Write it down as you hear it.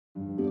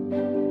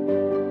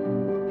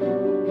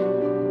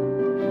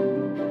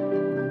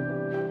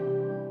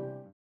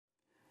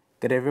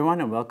Good everyone,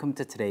 and welcome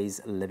to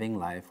today's Living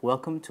Life.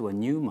 Welcome to a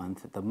new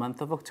month, the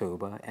month of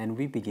October, and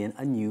we begin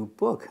a new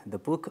book, the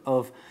book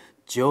of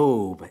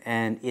Job.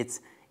 And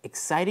it's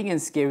exciting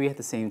and scary at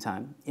the same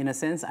time. In a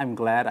sense, I'm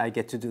glad I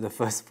get to do the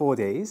first 4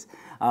 days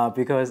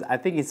because I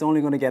think it's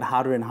only going to get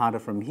harder and harder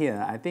from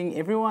here. I think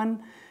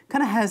everyone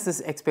kind of has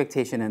this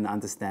expectation and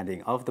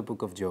understanding of the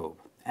book of Job.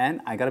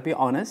 And I got to be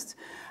honest,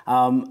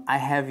 I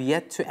have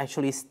yet to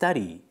actually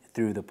study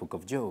through the book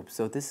of Job.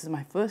 So this is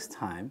my first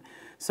time.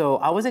 So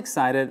I was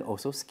excited,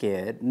 also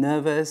scared,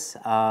 nervous,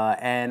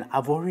 and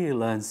I've already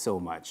learned so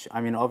much. I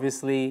mean,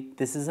 obviously,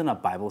 this isn't a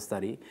Bible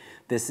study.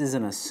 This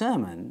isn't a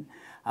sermon.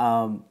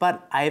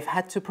 But I've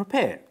had to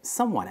prepare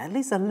somewhat, at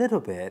least a little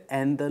bit.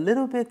 And the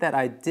little bit that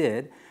I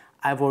did,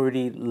 I've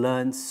already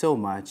learned so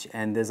much,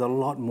 and there's a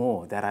lot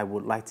more that I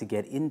would like to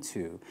get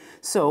into.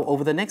 So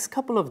over the next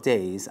couple of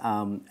days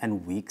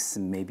and weeks,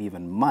 and maybe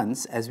even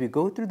months, as we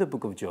go through the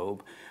book of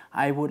Job,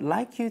 I would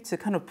like you to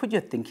kind of put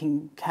your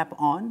thinking cap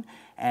on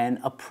and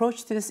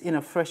approach this in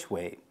a fresh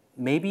way.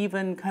 Maybe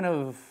even kind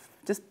of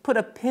just put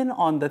a pin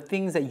on the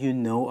things that you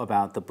know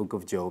about the book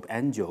of Job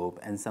and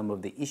some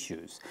of the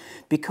issues.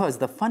 Because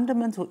the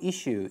fundamental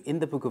issue in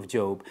the book of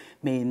Job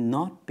may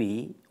not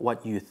be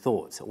what you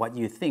thought, what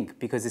you think,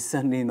 because it's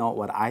certainly not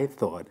what I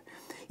thought.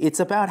 It's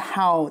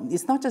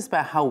not just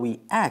about how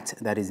we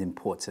act that is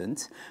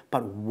important,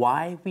 but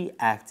why we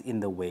act in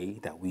the way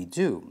that we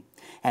do.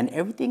 And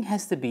everything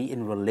has to be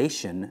in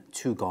relation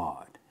to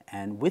God.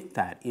 And with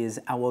that is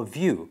our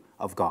view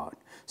of God.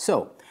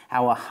 So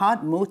our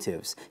heart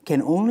motives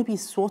can only be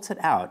sorted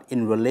out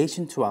in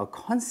relation to our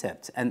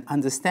concept and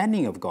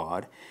understanding of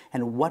God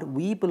and what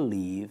we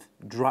believe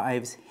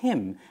drives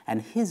Him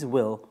and His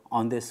will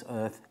on this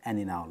earth and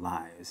in our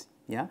lives.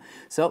 Yeah?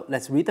 So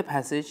let's read the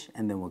passage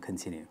and then we'll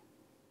continue.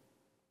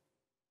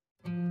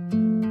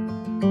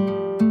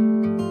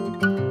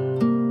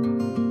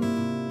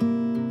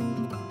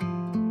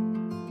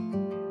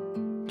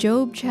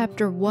 Job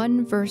chapter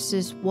 1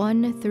 verses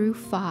 1 through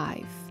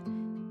 5.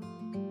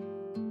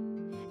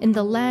 In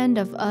the land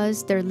of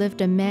Uz there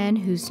lived a man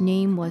whose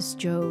name was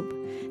Job.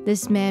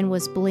 This man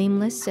was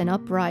blameless and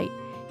upright.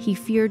 He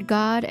feared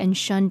God and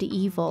shunned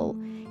evil.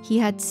 He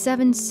had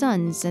 7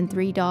 sons and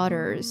 3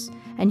 daughters,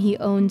 and he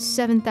owned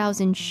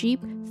 7,000 sheep,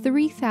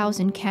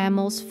 3,000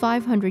 camels,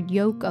 500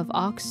 yoke of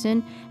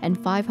oxen,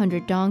 and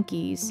 500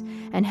 donkeys,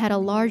 and had a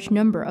large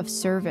number of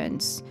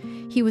servants.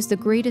 He was the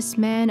greatest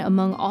man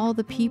among all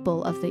the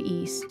people of the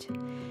East.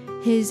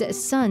 His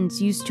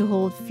sons used to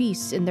hold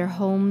feasts in their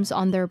homes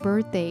on their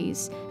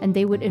birthdays, and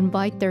they would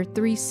invite their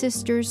 3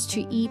 sisters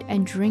to eat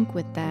and drink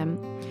with them.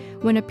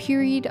 When a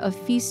period of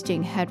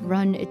feasting had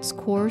run its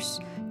course,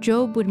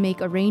 Job would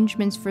make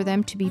arrangements for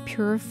them to be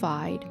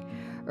purified.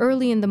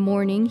 Early in the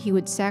morning, he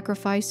would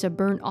sacrifice a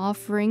burnt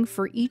offering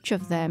for each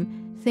of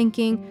them,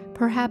 thinking,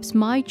 "Perhaps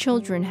my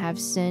children have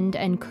sinned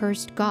and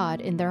cursed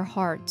God in their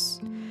hearts."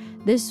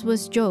 This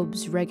was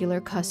Job's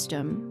regular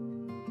custom.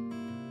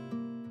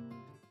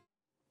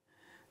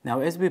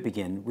 Now, as we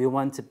begin, we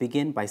want to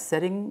begin by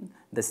setting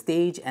the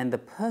stage and the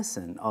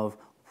person of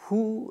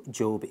who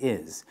Job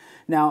is.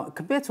 Now,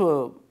 compared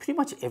to pretty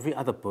much every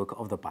other book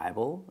of the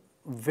Bible,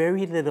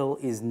 very little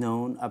is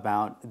known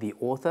about the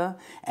author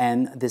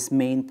and this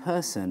main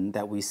person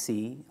that we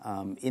see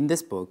in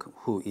this book,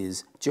 who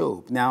is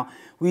Job. Now,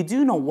 we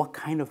do know what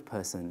kind of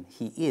person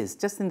he is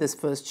just in this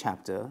first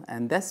chapter,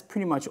 and that's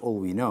pretty much all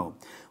we know.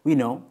 We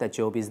know that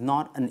Job is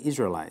not an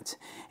Israelite,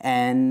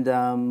 and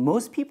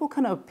most people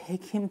kind of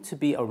peg him to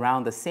be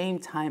around the same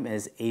time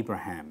as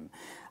Abraham.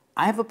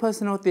 I have a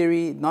personal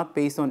theory, not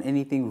based on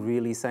anything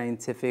really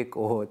scientific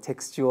or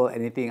textual,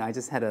 anything. I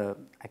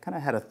kind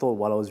of had a thought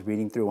while I was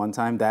reading through one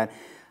time that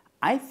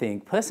I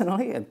think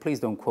personally, and please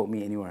don't quote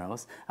me anywhere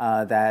else,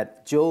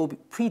 that Job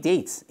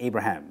predates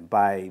Abraham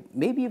by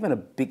maybe even a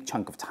big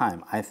chunk of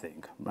time, I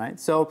think, right?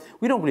 So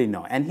we don't really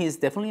know. And he's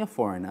definitely a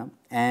foreigner,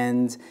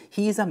 and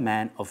he is a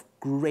man of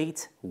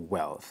great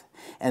wealth.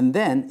 And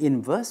then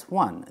in verse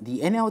 1,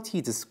 the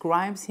NLT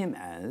describes him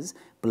as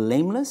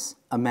blameless,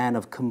 a man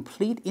of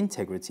complete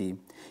integrity,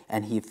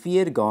 and he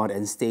feared God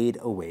and stayed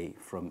away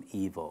from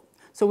evil.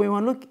 So we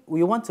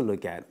want to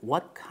look at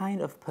what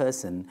kind of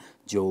person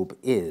Job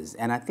is.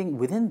 And I think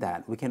within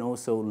that, we can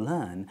also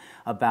learn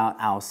about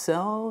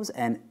ourselves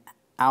and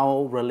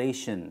our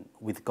relation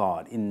with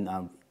God,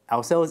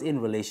 ourselves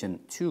in relation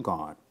to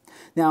God.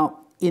 Now,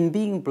 in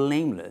being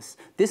blameless,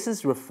 this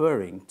is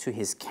referring to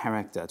his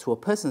character, to a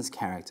person's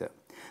character.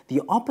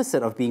 The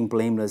opposite of being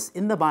blameless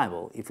in the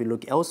Bible, if we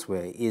look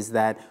elsewhere, is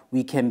that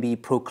we can be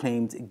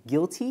proclaimed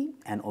guilty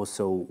and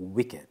also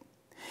wicked.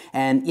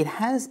 And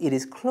it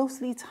is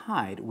closely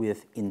tied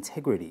with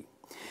integrity.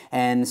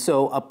 And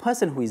so a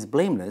person who is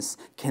blameless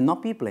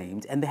cannot be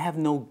blamed, and they have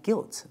no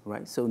guilt,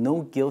 right? So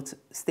no guilt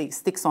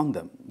sticks on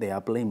them. They are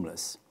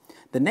blameless.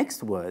 The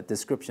next word,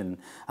 description,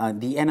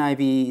 the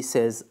NIV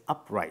says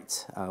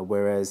upright,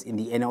 whereas in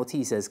the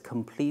NLT it says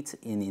complete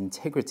in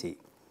integrity.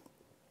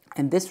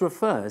 And this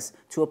refers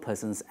to a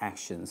person's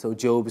actions, so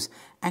Job's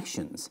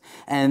actions.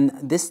 And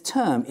this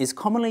term is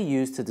commonly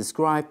used to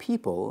describe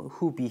people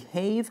who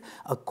behave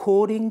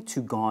according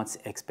to God's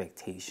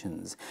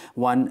expectations.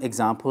 One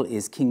example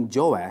is King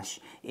Joash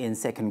in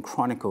 2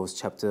 Chronicles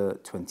chapter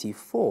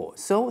 24.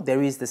 So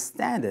there is the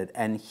standard,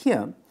 and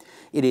here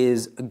it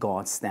is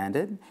God's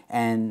standard,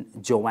 and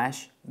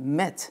Joash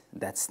met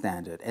that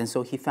standard, and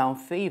so he found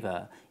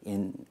favor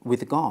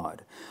with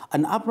God.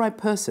 An upright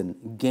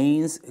person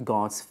gains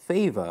God's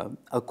favor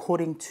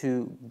according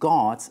to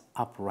God's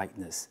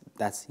uprightness.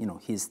 That's,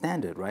 his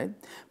standard, right?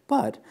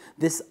 But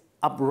this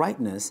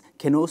uprightness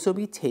can also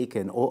be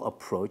taken or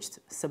approached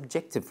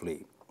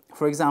subjectively.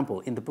 For example,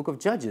 in the book of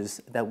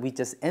Judges that we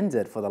just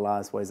ended for the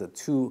last,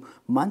 2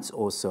 months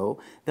or so,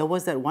 there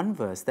was that one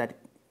verse that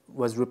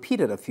was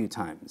repeated a few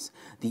times.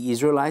 The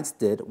Israelites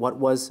did what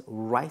was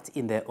right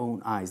in their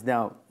own eyes.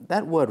 Now,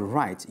 that word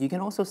right, you can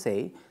also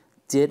say,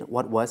 did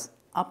what was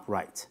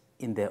upright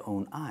in their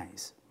own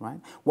eyes,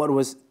 right? What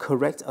was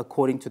correct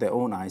according to their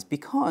own eyes,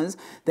 because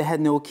they had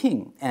no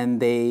king and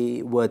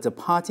they were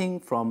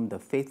departing from the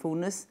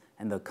faithfulness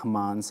and the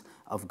commands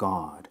of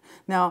God.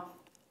 Now,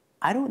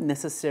 I don't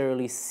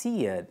necessarily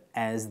see it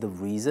as the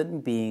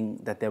reason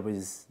being that there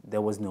was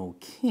no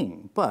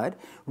king, but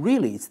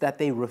really it's that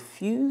they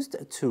refused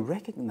to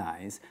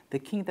recognize the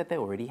king that they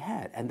already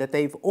had and that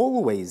they've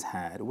always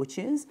had, which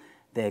is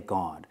their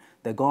God.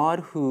 The God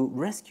who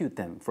rescued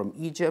them from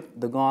Egypt,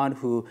 the God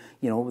who,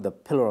 the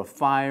pillar of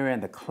fire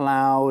and the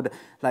cloud,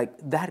 like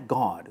that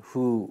God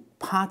who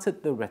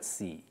parted the Red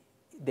Sea.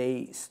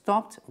 They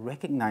stopped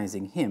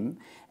recognizing him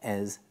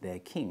as their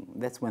king.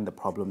 That's when the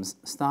problems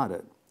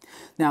started.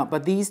 Now,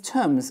 but these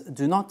terms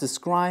do not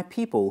describe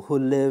people who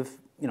live,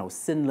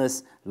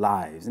 sinless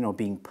lives,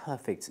 being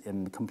perfect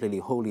and completely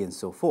holy and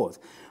so forth.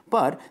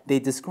 But they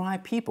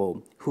describe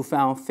people who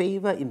found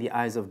favor in the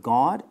eyes of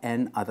God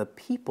and other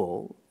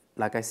people,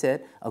 like I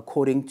said,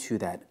 according to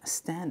that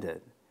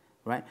standard,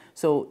 right?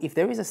 So if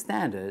there is a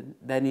standard,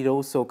 then it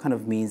also kind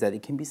of means that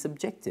it can be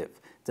subjective,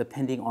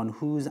 depending on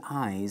whose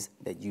eyes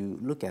that you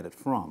look at it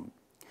from.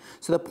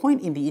 So the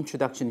point in the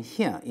introduction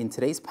here in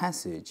today's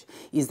passage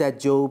is that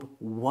Job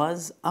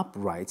was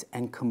upright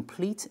and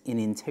complete in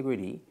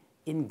integrity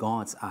in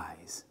God's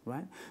eyes,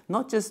 right?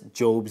 Not just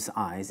Job's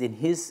eyes, in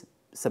his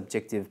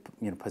subjective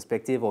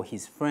perspective, or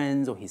his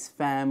friends or his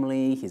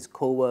family, his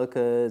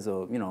co-workers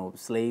or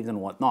slaves and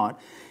whatnot.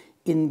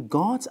 In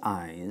God's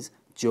eyes,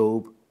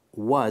 Job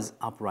was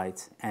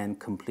upright and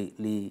complete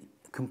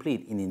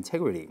in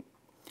integrity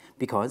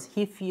because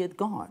he feared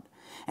God.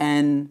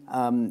 And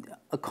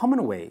a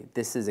common way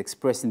this is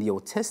expressed in the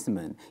Old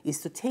Testament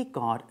is to take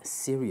God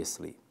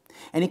seriously.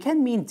 And it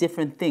can mean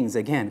different things,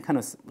 again, kind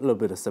of a little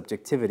bit of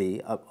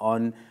subjectivity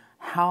on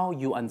how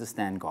you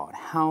understand God,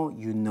 how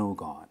you know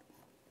God.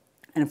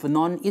 And for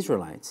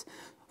non-Israelites,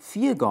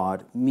 fear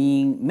God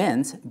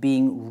meant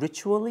being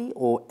ritually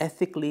or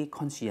ethically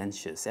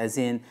conscientious, as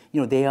in,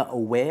 they are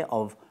aware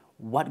of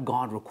what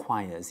God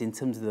requires in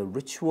terms of the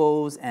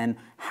rituals and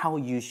how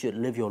you should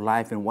live your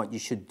life and what you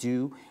should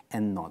do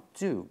and not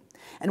do.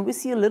 And we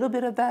see a little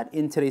bit of that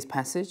in today's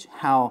passage,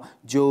 how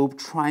Job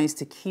tries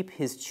to keep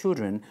his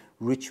children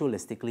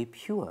ritualistically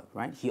pure,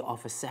 right? He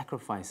offers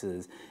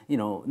sacrifices,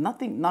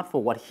 not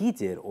for what he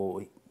did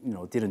or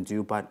didn't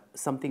do, but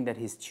something that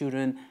his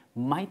children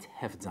might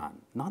have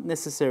done, not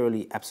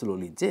necessarily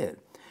absolutely did,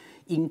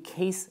 in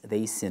case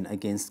they sin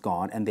against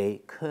God and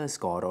they curse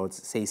God or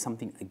say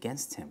something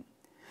against him.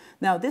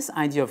 Now, this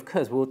idea of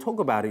curse, we'll talk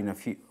about it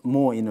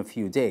in a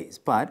few days,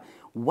 but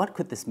what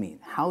could this mean?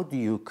 How do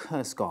you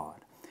curse God?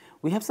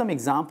 We have some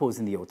examples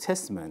in the Old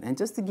Testament, and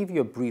just to give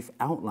you a brief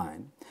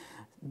outline,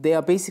 they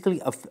are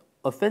basically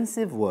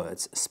offensive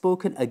words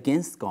spoken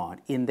against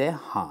God in their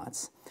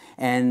hearts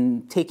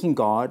and taking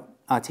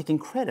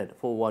credit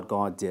for what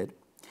God did,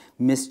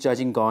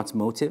 misjudging God's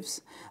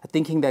motives,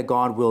 thinking that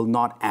God will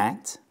not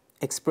act,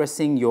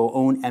 expressing your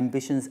own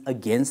ambitions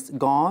against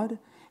God,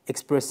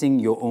 expressing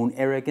your own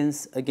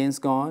arrogance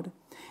against God,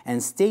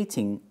 and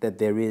stating that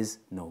there is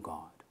no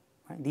God.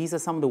 Right? These are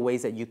some of the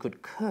ways that you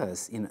could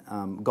curse in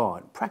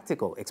God,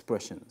 practical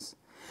expressions.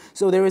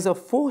 So there is a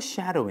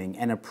foreshadowing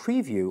and a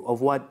preview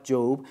of what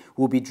Job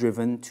will be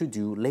driven to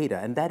do later,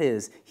 and that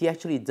is, he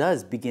actually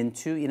does begin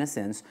to, in a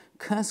sense,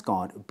 curse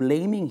God,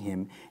 blaming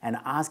him and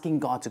asking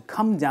God to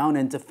come down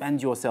and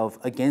defend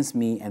yourself against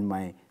me and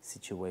my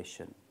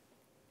situation.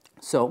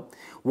 So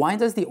why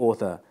does the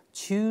author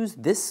choose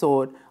this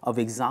sort of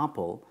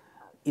example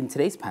in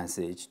today's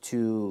passage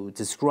to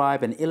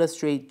describe and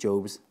illustrate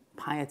Job's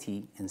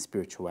piety and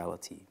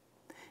spirituality?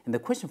 And the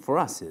question for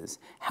us is,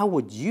 how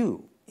would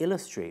you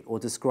illustrate or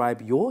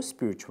describe your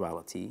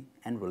spirituality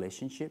and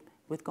relationship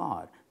with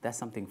God? That's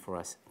something for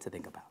us to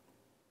think about.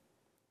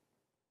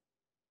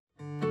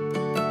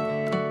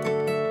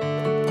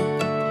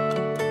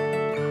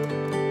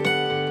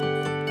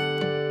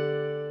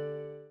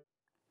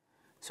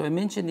 So I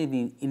mentioned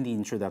in the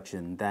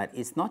introduction that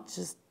it's not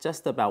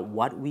just about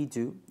what we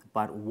do,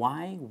 but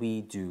why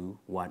we do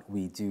what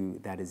we do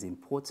that is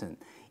important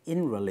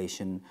in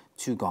relation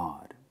to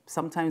God.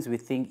 sometimes we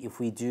think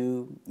if we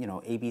do,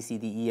 A, B, C,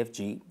 D, E, F,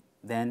 G,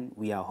 then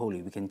we are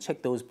holy. We can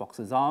check those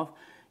boxes off,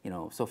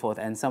 so forth.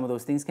 And some of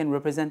those things can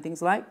represent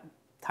things like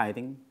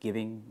tithing,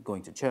 giving,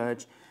 going to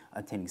church,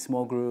 attending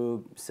small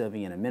group,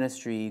 serving in a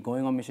ministry,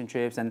 going on mission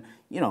trips, and,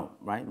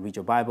 right, read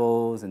your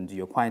Bibles and do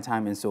your quiet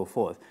time and so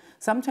forth.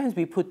 Sometimes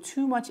we put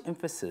too much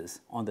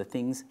emphasis on the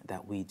things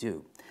that we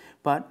do.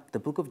 But the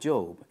book of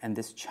Job and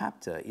this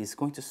chapter is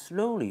going to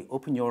slowly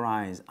open your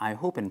eyes, I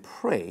hope and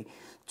pray,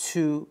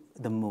 to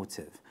the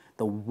motive.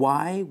 The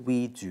why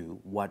we do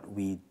what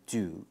we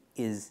do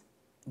is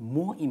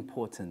more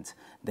important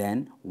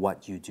than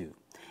what you do.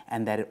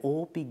 And that it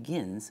all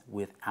begins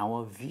with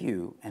our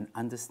view and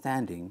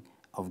understanding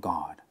of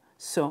God.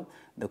 So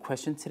the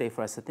question today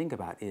for us to think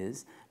about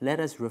is, let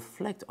us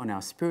reflect on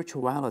our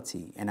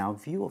spirituality and our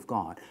view of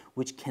God,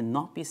 which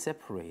cannot be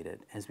separated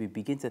as we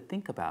begin to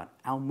think about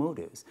our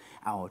motives,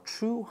 our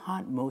true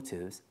heart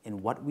motives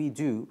in what we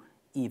do,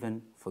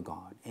 even for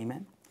God.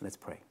 Amen? Let's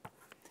pray.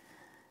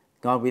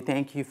 God, we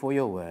thank you for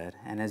your word.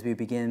 And as we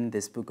begin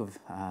this book of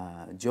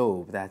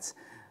Job, that's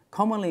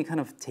commonly kind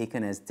of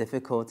taken as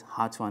difficult,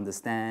 hard to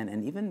understand,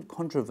 and even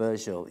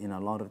controversial in a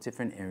lot of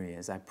different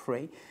areas, I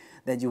pray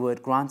that you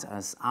would grant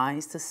us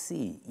eyes to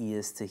see,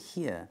 ears to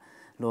hear,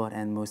 Lord,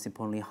 and most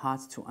importantly,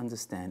 hearts to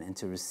understand and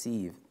to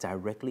receive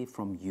directly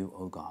from you,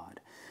 O God.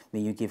 May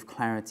you give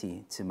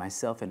clarity to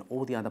myself and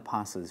all the other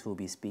pastors who will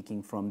be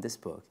speaking from this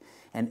book,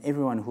 and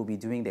everyone who will be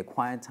doing their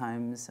quiet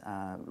times,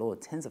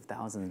 Lord, tens of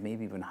thousands,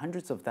 maybe even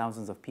hundreds of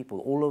thousands of people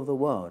all over the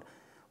world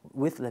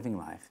with Living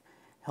Life.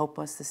 Help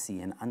us to see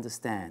and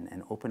understand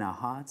and open our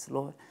hearts,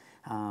 Lord,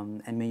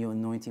 and may your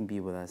anointing be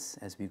with us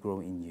as we grow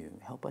in you.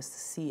 Help us to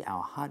see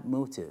our heart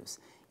motives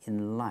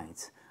in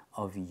light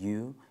of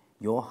you,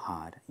 your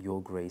heart,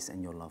 your grace,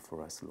 and your love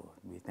for us, Lord.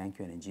 We thank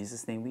you, and in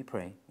Jesus' name we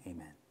pray.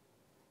 Amen.